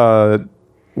that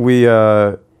we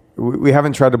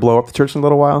haven't tried to blow up the church in a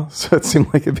little while, so it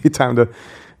seemed like it'd be time to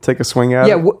take a swing at it.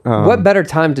 Yeah, what better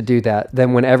time to do that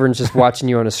than when everyone's just watching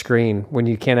you on a screen, when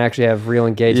you can't actually have real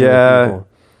engagement with people?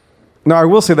 No, I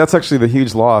will say that's actually the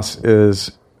huge loss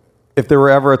is if there were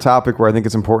ever a topic where I think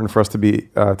it's important for us to be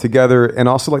together and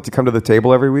also like to come to the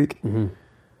table every week. Mm-hmm.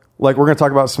 Like we're going to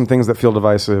talk about some things that feel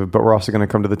divisive, but we're also going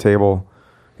to come to the table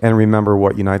and remember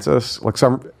what unites us. Like,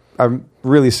 so I'm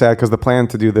really sad because the plan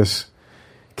to do this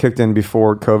kicked in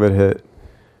before COVID hit,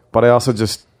 but I also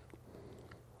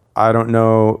I don't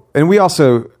know. And we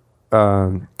also,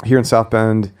 here in South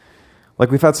Bend,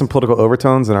 like we've had some political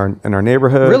overtones in our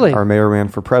neighborhood. Really? Our mayor ran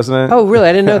for president. Oh, really?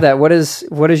 I didn't know that. What is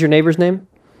your neighbor's name?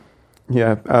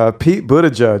 Yeah. Pete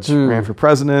Buttigieg ran for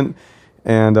president,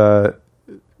 and,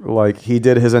 like he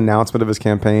did his announcement of his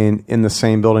campaign in the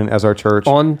same building as our church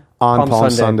on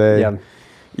Palm Sunday.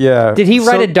 Yeah. Did he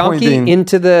ride a donkey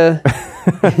into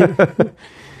the?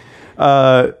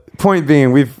 Point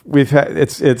being, we've had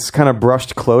it's kind of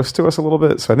brushed close to us a little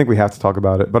bit, so I think we have to talk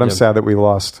about it. But I'm sad that we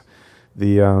lost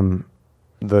the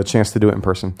chance to do it in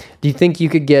person. Do you think you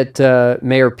could get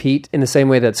Mayor Pete in the same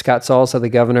way that Scott Sauls had the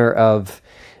governor of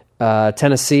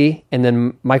Tennessee, and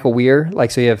then Michael Weir? Like,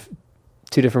 so you have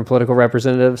two different political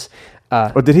representatives.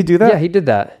 Did he do that? Yeah, he did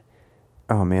that.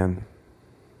 Oh man,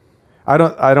 I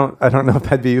don't know if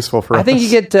that'd be useful for us. I think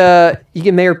you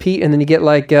get Mayor Pete, and then you get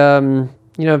like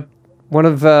one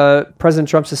of President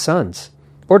Trump's sons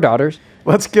or daughters.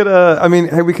 Let's get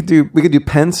hey, we could do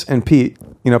Pence and Pete.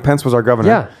 Pence was our governor.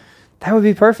 Yeah, that would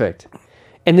be perfect.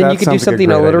 And then you could do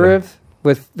something alliterative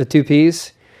with the two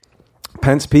P's.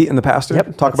 Pence, Pete, and the pastor.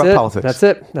 Yep, talk about politics.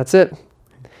 That's it.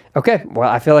 Okay, well,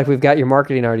 I feel like we've got your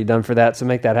marketing already done for that, so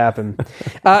make that happen.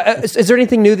 Is there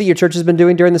anything new that your church has been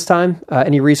doing during this time?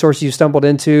 Any resources you stumbled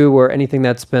into or anything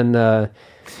that's been...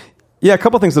 Yeah, a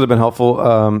couple of things that have been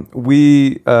helpful.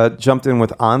 We jumped in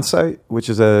with Onsite, which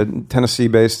is a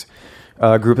Tennessee-based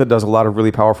group that does a lot of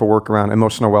really powerful work around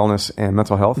emotional wellness and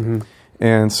mental health. Mm-hmm.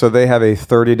 And so they have a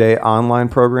 30-day online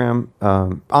program.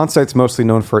 Onsite's mostly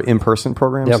known for in-person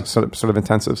programs, sort of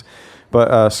intensives.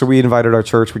 But so we invited our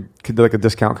church. We could do like a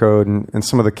discount code and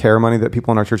some of the care money that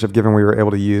people in our church have given, we were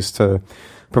able to use to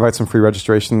provide some free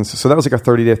registrations. So that was like a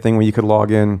 30-day thing where you could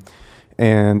log in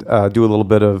and do a little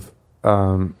bit of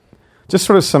just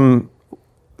sort of a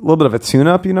little bit of a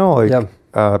tune-up,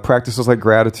 practices like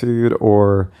gratitude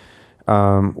or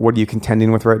what are you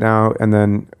contending with right now? And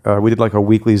then we did like a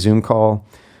weekly Zoom call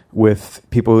with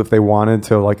people if they wanted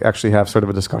to like actually have sort of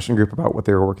a discussion group about what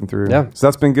they were working through. Yeah. So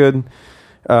that's been good.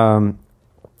 I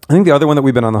think the other one that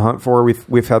we've been on the hunt for,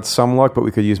 we've had some luck, but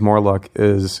we could use more luck,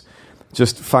 is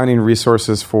just finding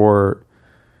resources for,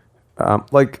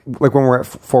 like when we're at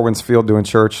Four Winds Field doing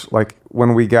church, like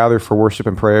when we gather for worship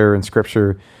and prayer and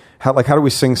scripture, how do we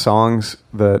sing songs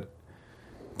that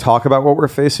talk about what we're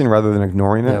facing rather than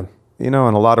ignoring it? Yeah. And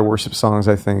a lot of worship songs,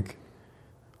 I think,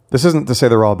 this isn't to say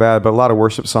they're all bad, but a lot of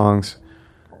worship songs,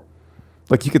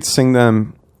 like you could sing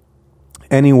them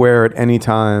anywhere at any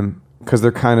time, because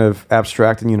they're kind of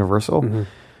abstract and universal. Mm-hmm.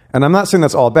 And I'm not saying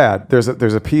that's all bad. There's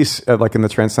a piece like in the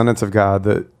transcendence of God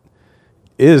that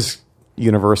is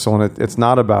universal, and it's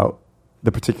not about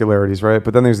the particularities, right?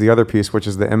 But then there's the other piece, which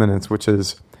is the immanence, which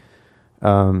is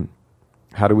how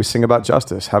do we sing about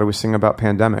justice? How do we sing about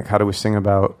pandemic? How do we sing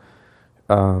about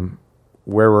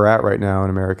where we're at right now in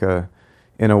America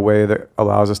in a way that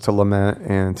allows us to lament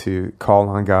and to call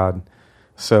on God?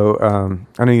 So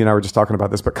I know you and I were just talking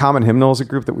about this, but Common Hymnal is a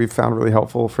group that we've found really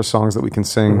helpful for songs that we can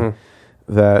sing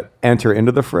that enter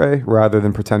into the fray rather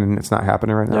than pretending it's not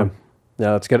happening right now. Yeah,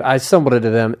 no, that's good. I stumbled into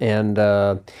them and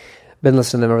been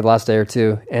listening to them over the last day or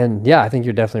two. And yeah, I think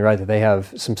you're definitely right that they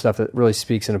have some stuff that really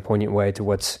speaks in a poignant way to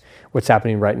what's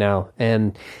happening right now.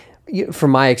 And from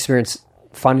my experience,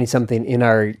 finding something in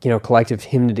our collective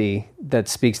hymnody that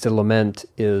speaks to lament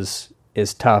is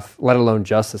tough, let alone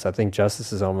justice. I think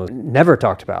justice is almost never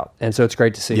talked about. And so it's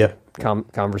great to see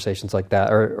conversations like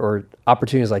that or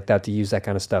opportunities like that to use that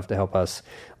kind of stuff to help us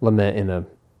lament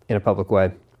in a public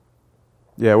way.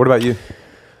 Yeah. What about you?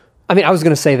 I mean, I was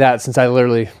going to say that since I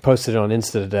literally posted it on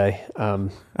Insta today.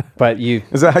 But you...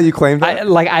 Is that how you claimed it?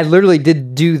 I literally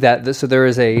did do that. So there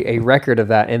is a record of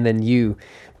that, and then you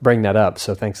bring that up.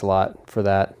 So thanks a lot for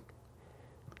that.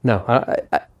 No,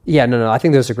 no. I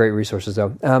think those are great resources,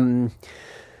 though.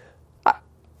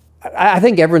 I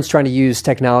think everyone's trying to use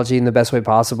technology in the best way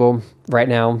possible right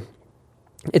now.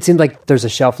 It seems like there's a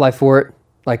shelf life for it,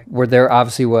 like where there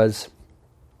obviously was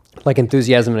like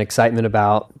enthusiasm and excitement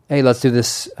about, hey, let's do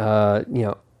this,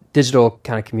 digital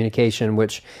kind of communication,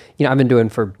 which, I've been doing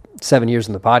for 7 years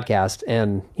in the podcast,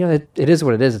 and, it is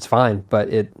what it is. It's fine, but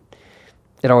it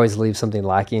always leaves something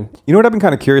lacking. You know what I've been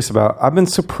kind of curious about? I've been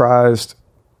surprised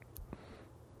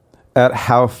at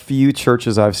how few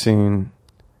churches I've seen.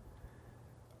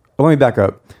 Well, let me back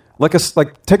up. Like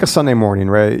take a Sunday morning,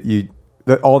 right?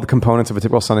 all the components of a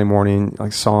typical Sunday morning,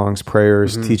 like songs,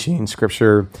 prayers, teaching,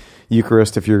 scripture,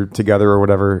 Eucharist, if you're together or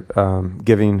whatever,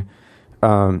 giving.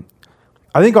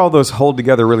 I think all those hold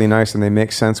together really nice, and they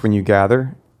make sense when you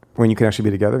gather, when you can actually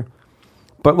be together.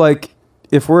 But like,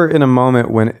 if we're in a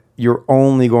moment when you're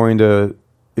only going to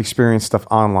experience stuff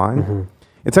online,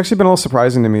 it's actually been a little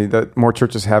surprising to me that more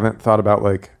churches haven't thought about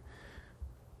like,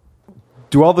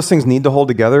 do all those things need to hold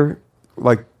together?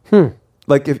 Like,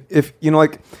 like if you know,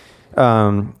 like,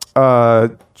 they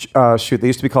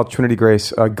used to be called Trinity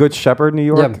Grace, Good Shepherd, New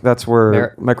York. Yep. That's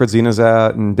where Mike Radzina's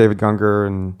at, and David Gunger,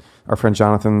 and our friend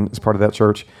Jonathan is part of that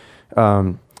church.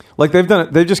 Like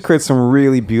they've just created some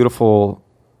really beautiful,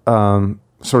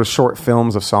 sort of short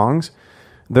films of songs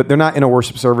that they're not in a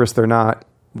worship service.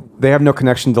 They have no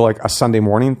connection to like a Sunday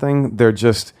morning thing. They're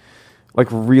just like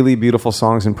really beautiful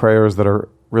songs and prayers that are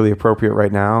really appropriate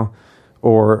right now.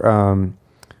 Or,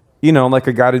 you know, like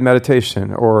a guided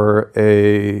meditation or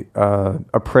a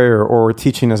prayer or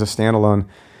teaching as a standalone.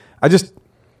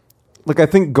 I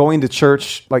think going to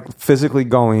church, like physically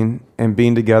going and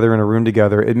being together in a room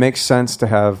together, it makes sense to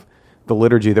have the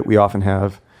liturgy that we often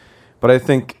have. But I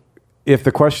think if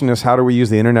the question is how do we use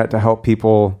the internet to help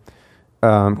people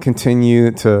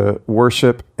continue to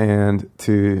worship and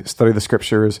to study the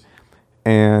scriptures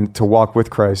and to walk with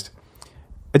Christ,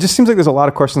 it just seems like there's a lot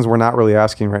of questions we're not really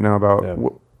asking right now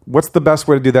about what's the best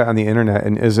way to do that on the internet,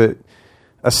 and is it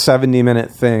a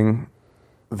 70-minute thing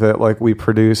that like we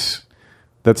produce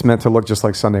that's meant to look just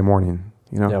like Sunday morning,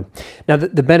 you know? Yeah. Now,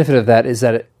 the benefit of that is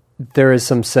that there is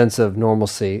some sense of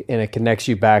normalcy, and it connects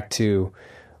you back to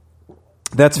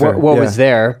that's what was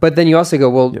there. But then you also go,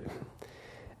 well,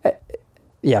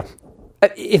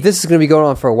 if this is going to be going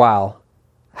on for a while,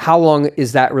 how long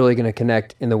is that really going to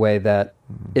connect in the way that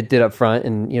it did up front?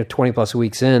 And 20 plus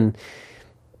weeks in,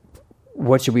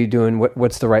 what should we be doing?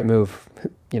 What's the right move?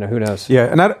 Who knows? Yeah,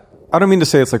 and I don't mean to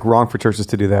say it's like wrong for churches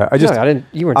to do that. I didn't.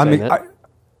 You weren't saying that.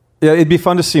 Yeah, it'd be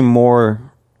fun to see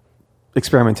more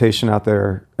experimentation out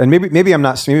there, and maybe I'm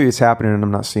not. Maybe it's happening and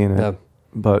I'm not seeing it. Yeah.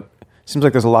 But it seems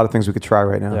like there's a lot of things we could try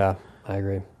right now. Yeah, I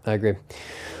agree.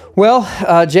 Well,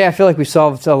 Jay, I feel like we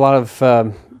solved a lot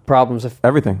of problems of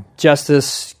everything: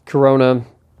 justice, Corona,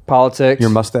 politics.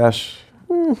 Your mustache.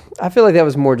 I feel like that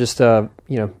was more just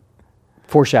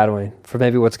foreshadowing for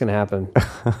maybe what's going to happen.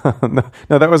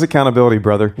 No, that was accountability,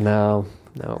 brother. No,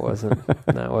 it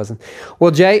wasn't.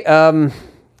 Well, Jay,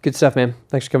 good stuff, man.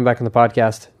 Thanks for coming back on the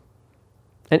podcast.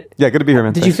 And yeah, good to be here,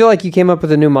 man. Did you feel like you came up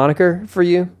with a new moniker for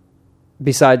you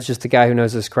besides just the guy who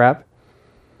knows his crap?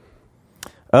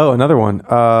 Oh, another one.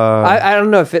 I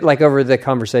don't know if it, like, over the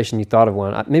conversation you thought of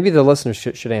one. Maybe the listeners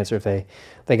should answer if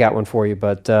they got one for you.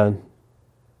 But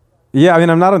yeah, I mean,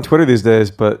 I'm not on Twitter these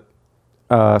days, but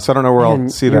so I don't know where I'll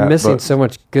see that. You're missing so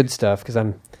much good stuff because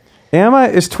I'm. Am I?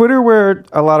 Is Twitter where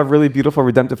a lot of really beautiful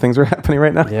redemptive things are happening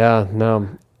right now? Yeah, no.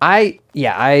 I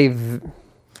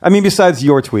mean, besides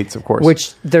your tweets, of course.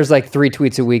 Which there's like 3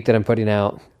 tweets a week that I'm putting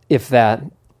out, if that.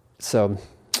 So,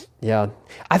 yeah.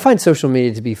 I find social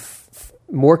media to be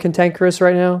more cantankerous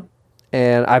right now,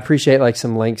 and I appreciate like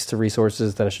some links to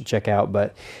resources that I should check out,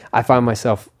 but I find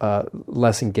myself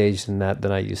less engaged in that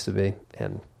than I used to be.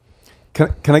 And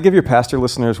can I give your pastor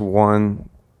listeners one?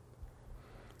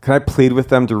 Can I plead with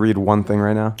them to read one thing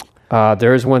right now?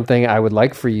 There is one thing I would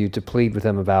like for you to plead with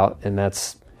them about, and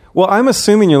that's... Well, I'm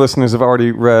assuming your listeners have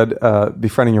already read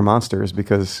Befriending Your Monsters,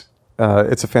 because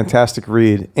it's a fantastic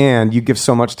read, and you give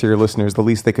so much to your listeners, the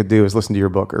least they could do is listen to your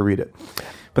book or read it.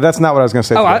 But that's not what I was going to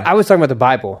say. I was talking about the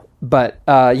Bible. But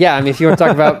yeah, I mean, if you want to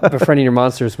talk about Befriending Your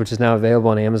Monsters, which is now available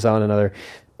on Amazon and other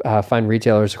fine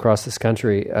retailers across this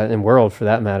country and world for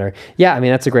that matter, yeah, I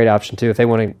mean, that's a great option too. If they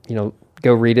want to,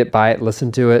 go read it, buy it,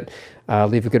 listen to it,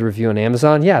 leave a good review on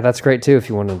Amazon. Yeah, that's great too if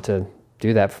you wanted to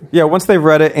do that. Yeah, once they've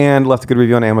read it and left a good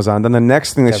review on Amazon, then the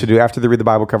next thing they should do after they read the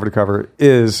Bible cover to cover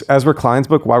is Ezra Klein's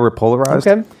book, Why We're Polarized,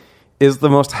 is the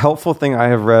most helpful thing I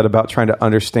have read about trying to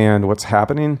understand what's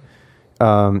happening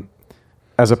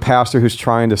as a pastor who's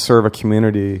trying to serve a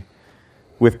community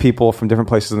with people from different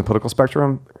places in the political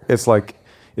spectrum. It's like,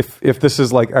 if this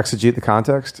is like exegete the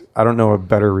context, I don't know a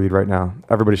better read right now.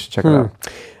 Everybody should check it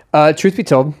out. Truth be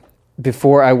told,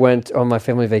 before I went on my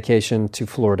family vacation to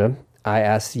Florida, I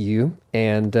asked you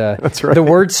and That's right. the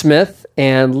wordsmith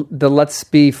and the Let's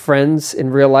Be Friends in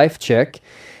Real Life chick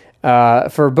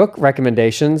for book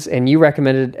recommendations, and you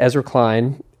recommended Ezra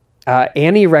Klein.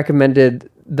 Annie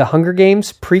recommended the Hunger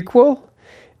Games prequel,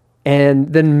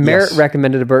 and then Merritt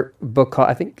recommended a book called,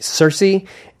 I think, Circe.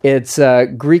 It's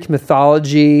Greek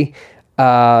mythology,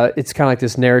 It's kind of like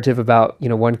this narrative about,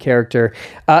 one character.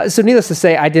 So needless to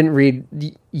say, I didn't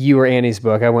read you or Annie's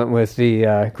book. I went with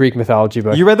the Greek mythology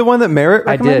book. You read the one that Merritt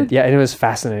recommended? I did, yeah, and it was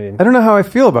fascinating. I don't know how I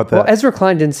feel about that. Well, Ezra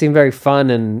Klein didn't seem very fun,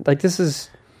 and this is...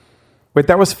 Wait,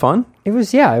 that was fun? It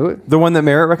was, yeah. The one that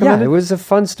Merritt recommended? Yeah, it was a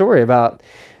fun story about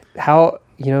how,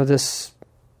 this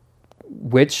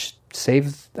witch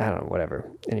saved, I don't know, whatever.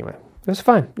 Anyway, it was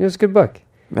fun. It was a good book.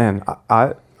 Man,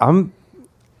 I'm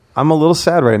a little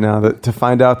sad right now to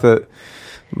find out that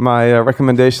my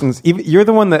recommendations. You're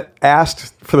the one that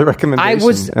asked for the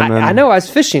recommendation. I know. I was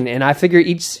fishing, and I figured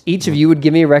each of you would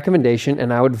give me a recommendation,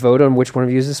 and I would vote on which one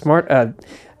of you is the smart.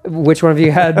 Which one of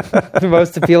you had the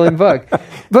most appealing book?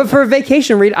 But for a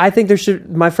vacation read, I think there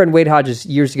should. My friend Wade Hodges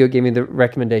years ago gave me the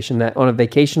recommendation that on a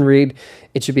vacation read,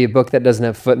 it should be a book that doesn't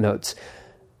have footnotes.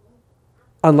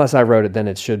 Unless I wrote it, then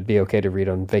it should be okay to read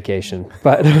on vacation.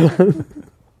 But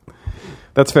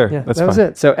that's fair. Yeah, that was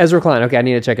it. So Ezra Klein. Okay, I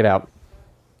need to check it out.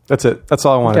 That's it. That's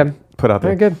all I want to put out there.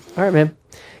 All right, good. All right, man.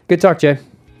 Good talk, Jay.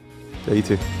 Yeah, you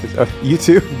too. You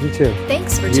too? You too.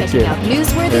 Thanks for checking out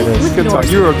Newsworthy with Good talk.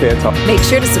 Norsworthy. You were okay at talk. Make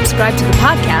sure to subscribe to the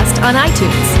podcast on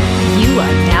iTunes. You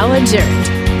are now adjourned.